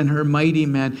deputies, and her mighty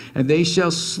men, and they shall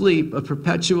sleep a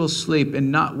perpetual sleep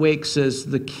and not wake, says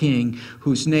the King,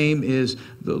 whose name is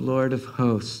the Lord of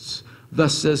hosts.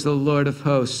 Thus says the Lord of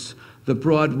hosts, the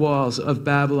broad walls of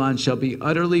Babylon shall be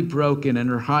utterly broken, and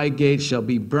her high gates shall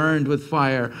be burned with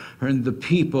fire, and the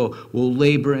people will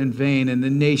labor in vain, and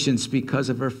the nations, because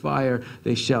of her fire,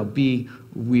 they shall be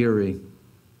weary.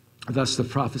 Thus the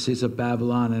prophecies of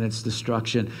Babylon and its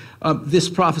destruction. This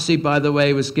prophecy, by the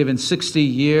way, was given 60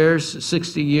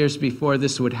 years before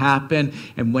this would happen.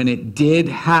 And when it did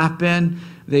happen,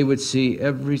 they would see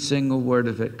every single word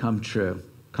of it come true,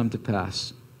 come to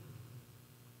pass.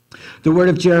 The word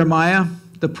of Jeremiah,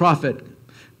 the prophet,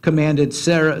 commanded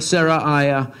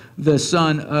Seraiah, the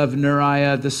son of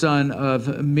Neriah, the son of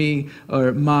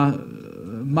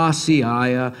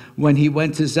Maaseiah, when he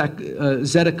went to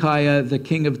Zedekiah, the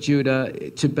king of Judah,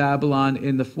 to Babylon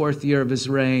in the 4th year of his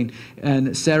reign, and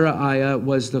Seraiah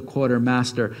was the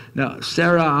quartermaster. Now,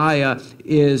 Seraiah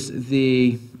is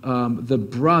the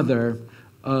brother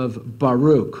of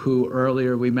Baruch, who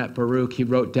earlier we met Baruch. He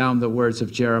wrote down the words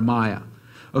of Jeremiah.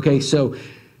 Okay, so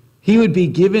he would be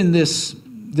given this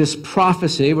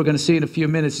prophecy. We're going to see in a few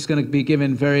minutes. He's going to be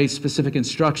given very specific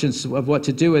instructions of what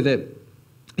to do with it.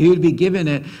 He would be given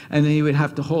it, and then he would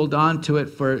have to hold on to it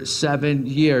for 7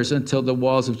 years until the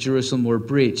walls of Jerusalem were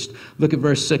breached. Look at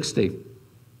verse 60.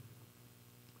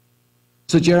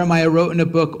 So Jeremiah wrote in a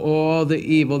book all the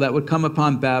evil that would come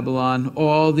upon Babylon,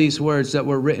 all these words that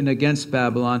were written against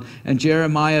Babylon. And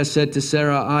Jeremiah said to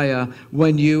Seraiah,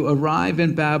 when you arrive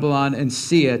in Babylon and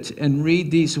see it and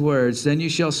read these words, then you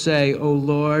shall say, O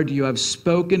Lord, you have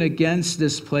spoken against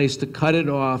this place to cut it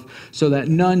off, so that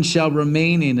none shall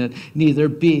remain in it, neither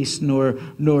beast nor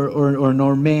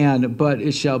man, but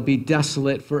it shall be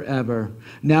desolate forever.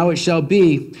 Now it shall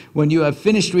be, when you have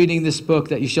finished reading this book,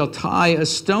 that you shall tie a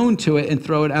stone to it and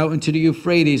throw it out into the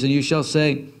Euphrates, and you shall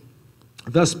say,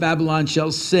 thus Babylon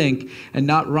shall sink and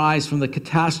not rise from the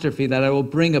catastrophe that I will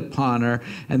bring upon her,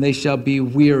 and they shall be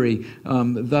weary.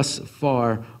 Thus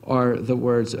far are the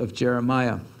words of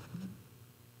Jeremiah.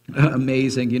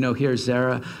 Amazing. You know, here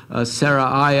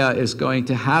Seraiah is going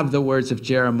to have the words of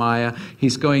Jeremiah.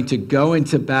 He's going to go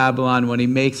into Babylon. When he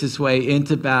makes his way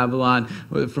into Babylon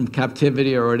from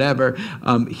captivity or whatever,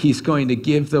 he's going to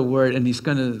give the word, and he's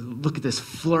going to look at this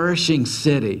flourishing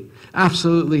city,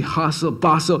 absolutely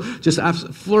bustle, just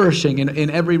flourishing in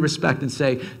every respect, and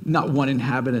say, not one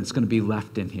inhabitant is going to be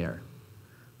left in here.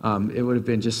 It would have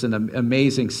been just an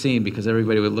amazing scene, because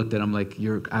everybody would have looked at him like,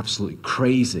 you're absolutely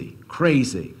crazy.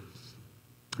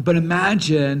 But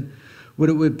imagine what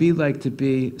it would be like to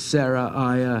be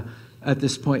Seraiah at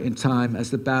this point in time, as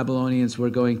the Babylonians were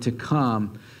going to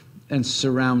come and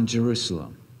surround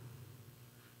Jerusalem.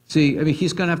 See, I mean,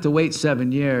 he's going to have to wait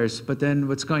 7 years, but then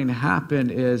what's going to happen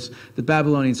is the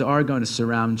Babylonians are going to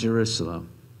surround Jerusalem.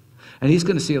 And he's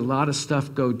going to see a lot of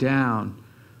stuff go down,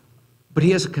 but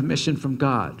he has a commission from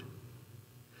God.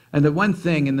 And the one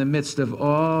thing in the midst of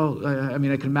all, I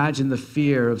mean, I can imagine the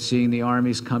fear of seeing the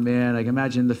armies come in. I can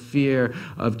imagine the fear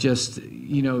of just,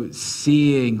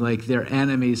 seeing like their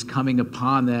enemies coming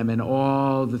upon them and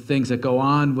all the things that go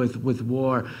on with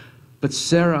war. But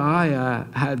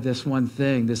Seraiah had this one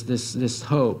thing, this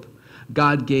hope.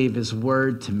 God gave his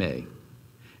word to me.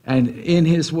 And in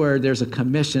his word, there's a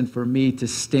commission for me to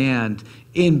stand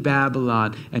in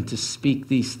Babylon and to speak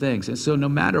these things. And so no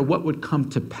matter what would come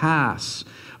to pass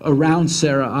around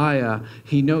Seraiah,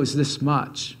 he knows this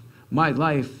much. My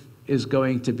life is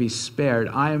going to be spared.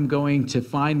 I am going to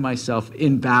find myself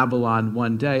in Babylon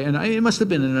one day. And it must have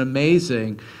been an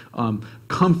amazing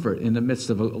comfort in the midst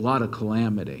of a lot of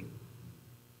calamity.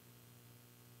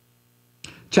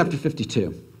 Chapter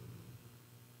 52.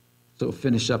 So we'll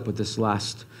finish up with this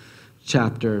last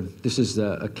chapter. This is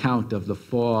the account of the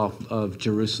fall of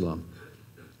Jerusalem.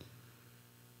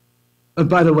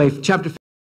 By the way, chapter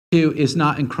 52 is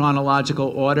not in chronological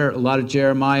order. A lot of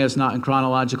Jeremiah is not in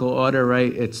chronological order,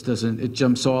 right? It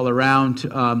jumps all around.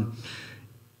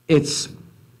 It's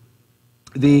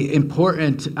the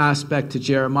important aspect to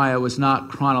Jeremiah was not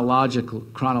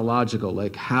chronological,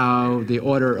 like how the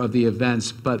order of the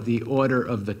events, but the order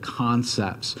of the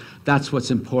concepts. That's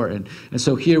what's important. And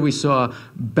so here we saw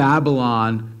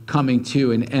Babylon coming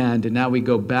to an end, and now we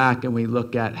go back and we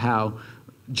look at how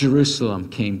Jerusalem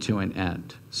came to an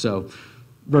end. So,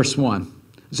 verse 1.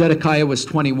 Zedekiah was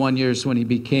 21 years when he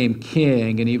became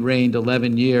king, and he reigned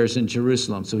 11 years in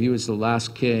Jerusalem. So he was the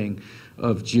last king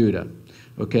of Judah.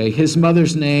 Okay, his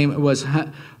mother's name was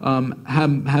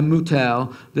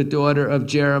Hamutal, the daughter of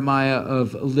Jeremiah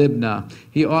of Libnah.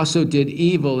 He also did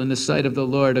evil in the sight of the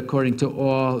Lord according to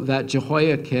all that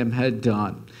Jehoiakim had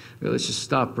done. Well, let's just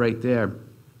stop right there.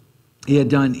 He had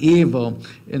done evil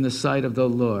in the sight of the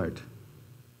Lord.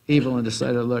 Evil in the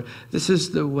sight of the Lord. This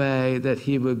is the way that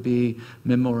he would be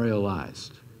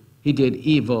memorialized. He did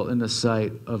evil in the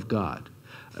sight of God.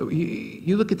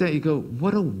 You look at that, you go,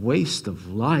 what a waste of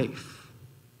life.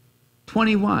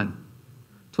 21,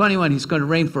 he's going to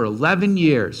reign for 11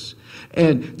 years.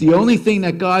 And the only thing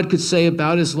that God could say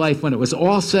about his life when it was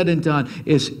all said and done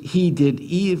is, he did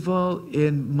evil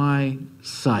in my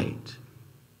sight.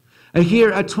 And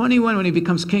here at 21, when he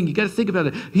becomes king, you got to think about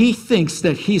it. He thinks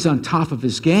that he's on top of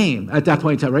his game at that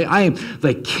point in time, right? I am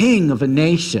the king of a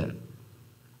nation.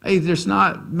 Hey, there's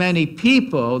not many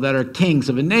people that are kings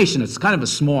of a nation. It's kind of a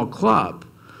small club.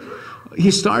 He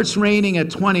starts reigning at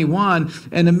 21,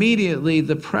 and immediately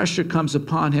the pressure comes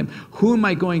upon him. Who am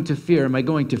I going to fear? Am I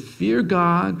going to fear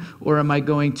God, or am I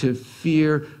going to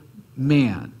fear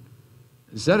man?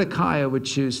 Zedekiah would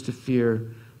choose to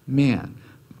fear man,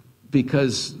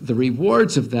 because the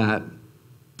rewards of that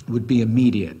would be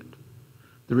immediate.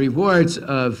 The rewards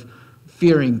of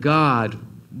fearing God,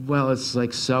 well, it's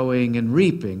like sowing and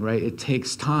reaping, right? It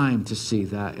takes time to see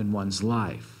that in one's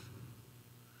life.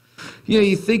 You know,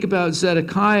 you think about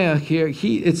Zedekiah here,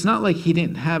 it's not like he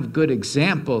didn't have good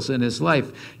examples in his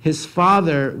life. His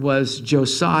father was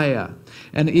Josiah.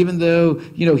 And even though,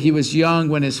 he was young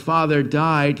when his father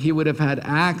died, he would have had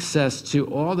access to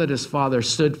all that his father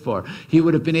stood for. He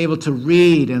would have been able to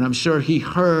read, and I'm sure he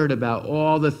heard about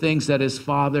all the things that his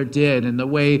father did and the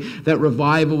way that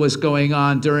revival was going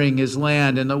on during his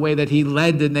land and the way that he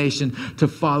led the nation to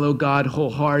follow God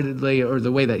wholeheartedly, or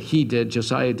the way that he did,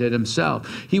 Josiah did himself.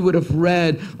 He would have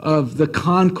read of the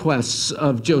conquests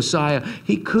of Josiah.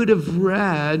 He could have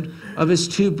read of his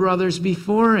two brothers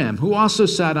before him, who also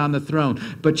sat on the throne,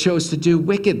 but chose to do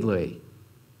wickedly.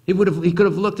 He could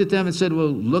have looked at them and said, well,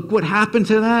 look what happened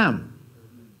to them.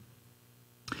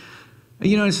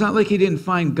 It's not like he didn't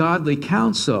find godly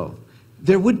counsel.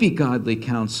 There would be godly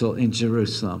counsel in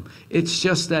Jerusalem. It's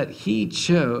just that he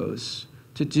chose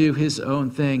to do his own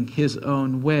thing, his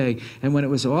own way. And when it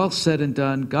was all said and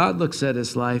done, God looks at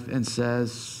his life and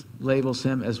labels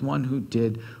him as one who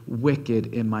did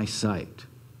wicked in my sight.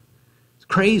 It's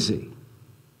crazy.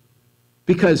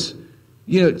 Because,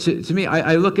 to me,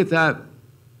 I look at that,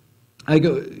 I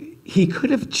go, he could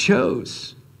have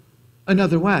chose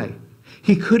another way.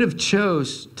 He could have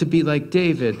chose to be like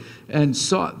David and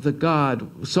sought God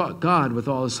with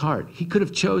all his heart. He could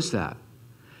have chose that.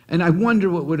 And I wonder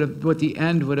what the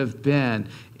end would have been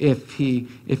if he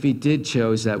did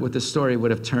chose that, what the story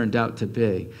would have turned out to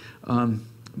be.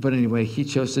 But anyway, he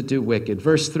chose to do wicked.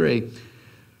 Verse 3,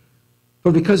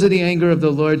 for because of the anger of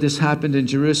the Lord, this happened in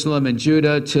Jerusalem and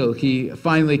Judah till he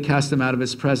finally cast them out of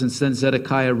his presence. Then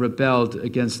Zedekiah rebelled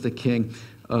against the king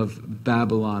of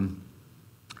Babylon.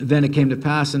 Then it came to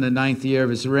pass in the 9th year of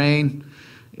his reign,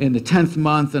 in the 10th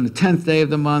month, on the 10th day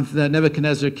of the month, that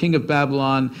Nebuchadnezzar, king of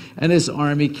Babylon, and his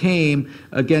army came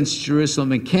against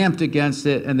Jerusalem and camped against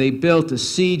it, and they built a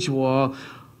siege wall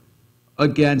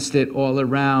against it all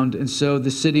around. And so the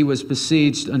city was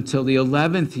besieged until the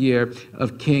 11th year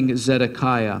of King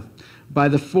Zedekiah. By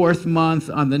the 4th month,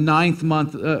 on the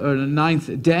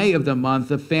 9th day of the month,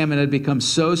 the famine had become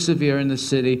so severe in the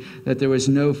city that there was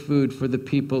no food for the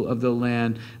people of the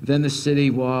land. Then the city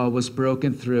wall was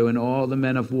broken through, and all the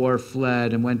men of war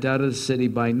fled and went out of the city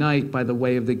by night by the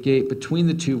way of the gate between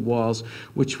the two walls,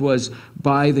 which was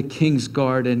by the king's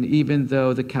garden, even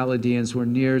though the Chaldeans were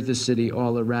near the city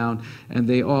all around, and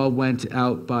they all went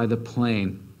out by the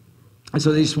plain. And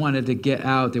so they just wanted to get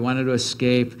out. They wanted to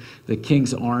escape the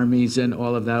king's armies and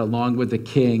all of that, along with the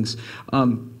kings.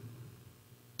 And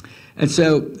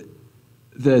so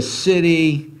the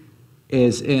city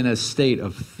is in a state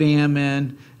of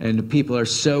famine, and the people are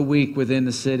so weak within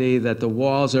the city that the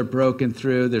walls are broken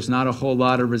through. There's not a whole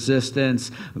lot of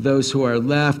resistance. Those who are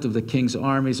left of the king's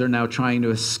armies are now trying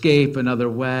to escape another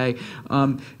way.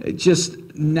 Just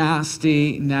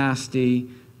nasty, nasty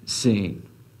scene.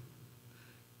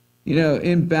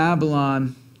 In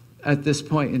Babylon, at this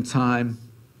point in time,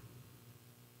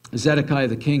 Zedekiah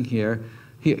the king here,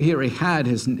 he already had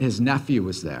his nephew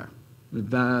was there.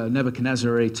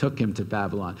 Nebuchadnezzar already took him to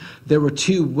Babylon. There were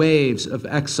 2 waves of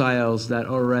exiles that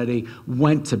already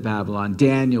went to Babylon.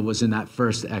 Daniel was in that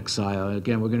first exile.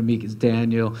 Again, we're going to meet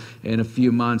Daniel in a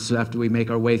few months after we make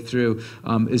our way through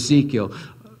Ezekiel.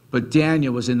 But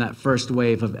Daniel was in that first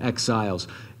wave of exiles.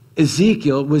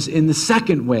 Ezekiel was in the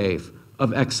second wave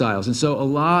of exiles. And so a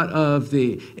lot of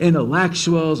the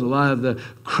intellectuals, a lot of the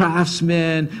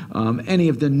craftsmen, any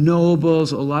of the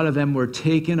nobles, a lot of them were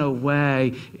taken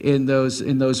away in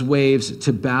those waves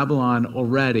to Babylon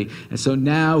already. And so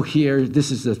now here, this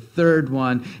is the third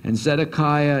one, and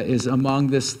Zedekiah is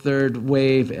among this third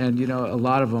wave, and a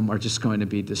lot of them are just going to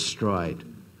be destroyed.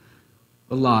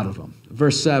 A lot of them.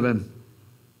 Verse 7.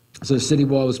 So the city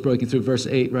wall was broken through. Verse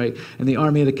 8, right? And the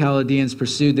army of the Chaldeans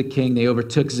pursued the king. They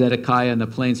overtook Zedekiah in the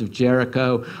plains of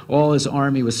Jericho. All his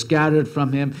army was scattered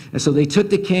from him. And so they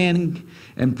took the king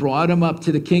and brought him up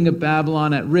to the king of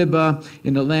Babylon at Riblah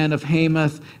in the land of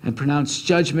Hamath and pronounced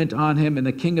judgment on him. And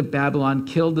the king of Babylon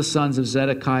killed the sons of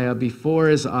Zedekiah before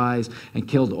his eyes and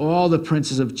killed all the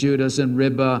princes of Judah in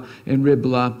Riblah.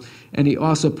 And he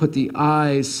also put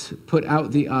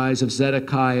out the eyes of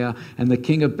Zedekiah, and the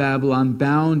king of Babylon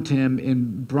bound him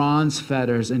in bronze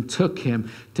fetters and took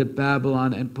him to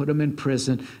Babylon and put him in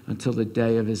prison until the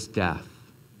day of his death.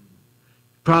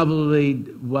 Probably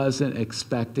wasn't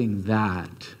expecting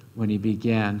that when he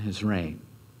began his reign,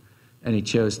 and he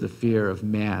chose the fear of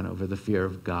man over the fear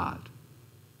of God.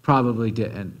 Probably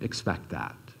didn't expect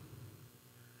that.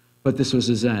 But this was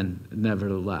his end,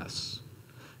 nevertheless.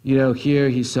 Here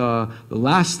he saw, the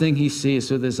last thing he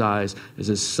sees with his eyes is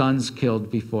his sons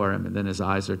killed before him, and then his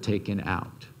eyes are taken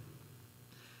out.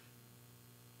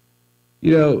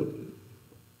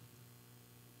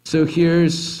 So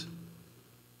here's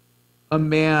a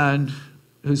man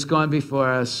who's gone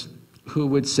before us who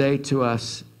would say to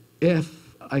us,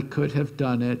 if I could have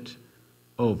done it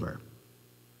over,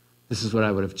 this is what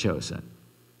I would have chosen.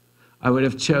 I would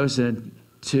have chosen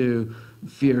to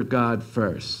fear God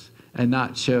first, and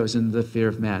not chosen the fear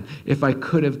of man. If I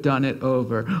could have done it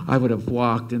over, I would have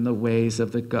walked in the ways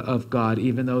of God,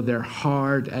 even though they're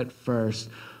hard at first.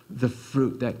 The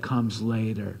fruit that comes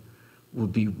later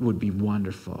would be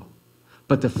wonderful.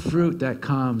 But the fruit that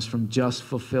comes from just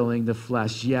fulfilling the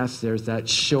flesh, yes, there's that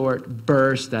short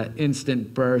burst, that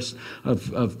instant burst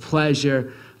of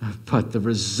pleasure, but the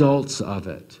results of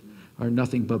it are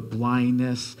nothing but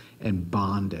blindness and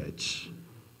bondage.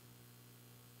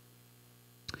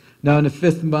 Now, in the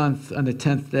 5th month, on the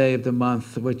 10th day of the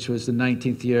month, which was the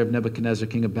 19th year of Nebuchadnezzar,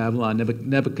 king of Babylon,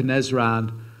 Nebuchadnezzar,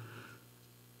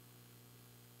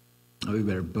 we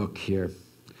better book here.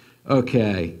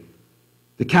 Okay.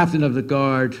 The captain of the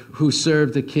guard who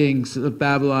served the kings of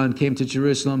Babylon came to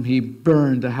Jerusalem. He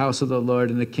burned the house of the Lord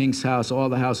and the king's house, all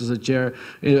the houses of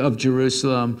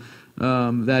Jerusalem.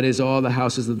 That is, all the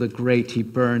houses of the great he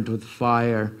burned with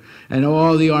fire. And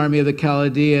all the army of the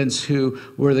Chaldeans who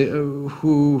were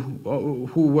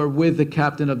with the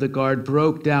captain of the guard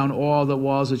broke down all the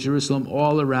walls of Jerusalem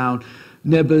all around.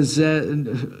 Nebuzaran,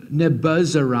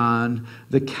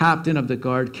 the captain of the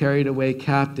guard, carried away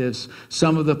captives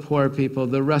some of the poor people,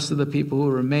 the rest of the people who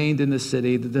remained in the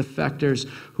city, the defectors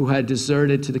who had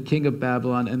deserted to the king of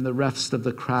Babylon, and the rest of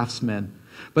the craftsmen.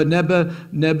 But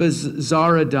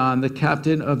Nebuzaradan, the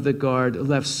captain of the guard,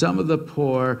 left some of the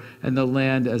poor and the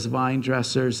land as vine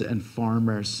dressers and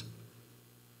farmers.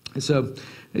 So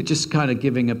it's just kind of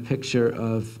giving a picture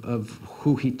of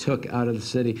who he took out of the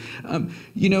city.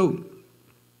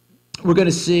 We're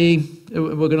going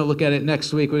to look at it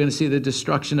next week. We're going to see the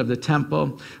destruction of the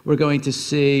temple. We're going to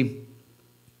see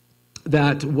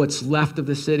that what's left of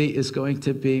the city is going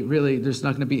to be, really, there's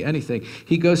not going to be anything.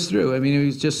 He goes through.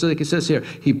 He's just like it says here.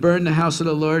 He burned the house of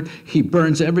the Lord. He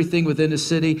burns everything within the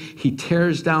city. He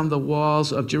tears down the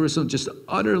walls of Jerusalem, just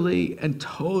utterly and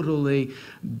totally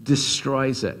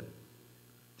destroys it.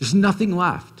 There's nothing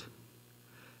left.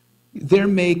 They're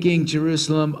making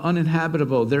Jerusalem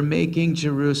uninhabitable. They're making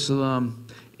Jerusalem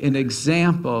an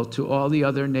example to all the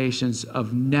other nations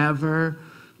of never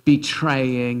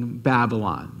betraying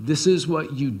Babylon. This is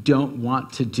what you don't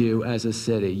want to do as a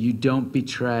city. You don't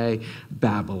betray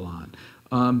Babylon.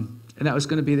 And that was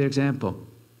going to be their example.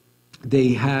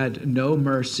 They had no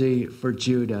mercy for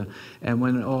Judah. And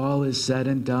when all is said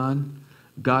and done,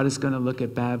 God is going to look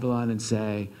at Babylon and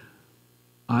say,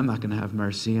 I'm not going to have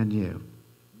mercy on you,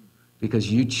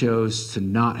 because you chose to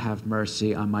not have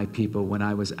mercy on my people when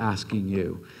I was asking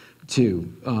you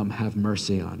to have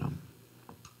mercy on them.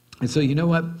 And so, you know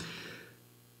what?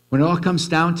 When it all comes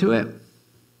down to it,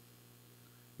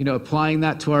 applying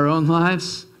that to our own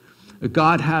lives,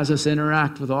 God has us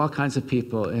interact with all kinds of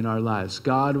people in our lives.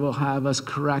 God will have us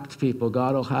correct people.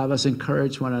 God will have us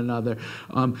encourage one another.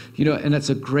 And it's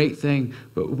a great thing.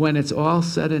 But when it's all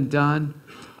said and done,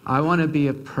 I want to be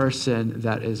a person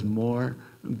that is more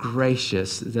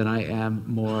gracious than I am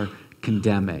more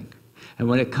condemning. And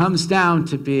when it comes down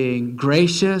to being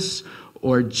gracious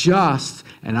or just,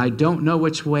 and I don't know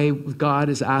which way God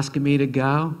is asking me to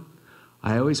go,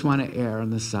 I always want to err on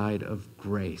the side of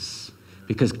grace,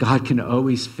 because God can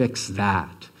always fix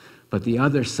that. But the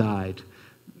other side,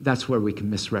 that's where we can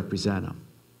misrepresent him.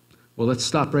 Well, let's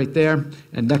stop right there,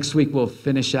 and next week we'll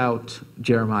finish out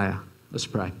Jeremiah. Let's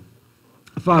pray.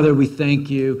 Father, we thank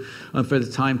you for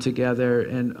the time together,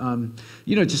 and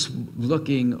just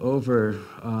looking over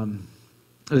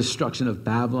the destruction of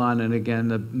Babylon, and again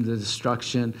the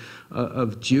destruction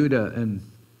of Judah. And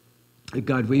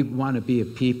God, we want to be a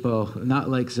people not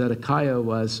like Zedekiah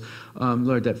was,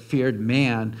 Lord, that feared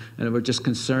man, and we're just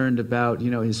concerned about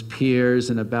his peers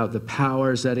and about the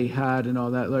powers that he had and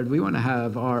all that. Lord, we want to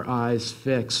have our eyes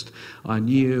fixed on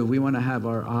you. We want to have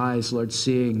our eyes, Lord,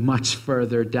 seeing much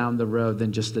further down the road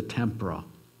than just the temporal.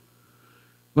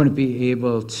 We want to be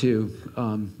able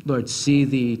to, Lord, see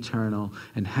the eternal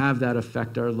and have that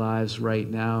affect our lives right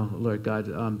now, Lord God.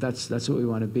 That's what we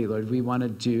want to be, Lord. We want to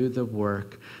do the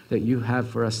work that you have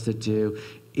for us to do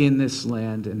in this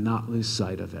land and not lose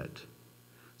sight of it.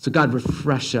 So God,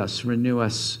 refresh us, renew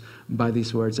us by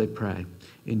these words, I pray.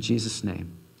 In Jesus'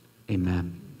 name,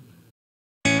 amen.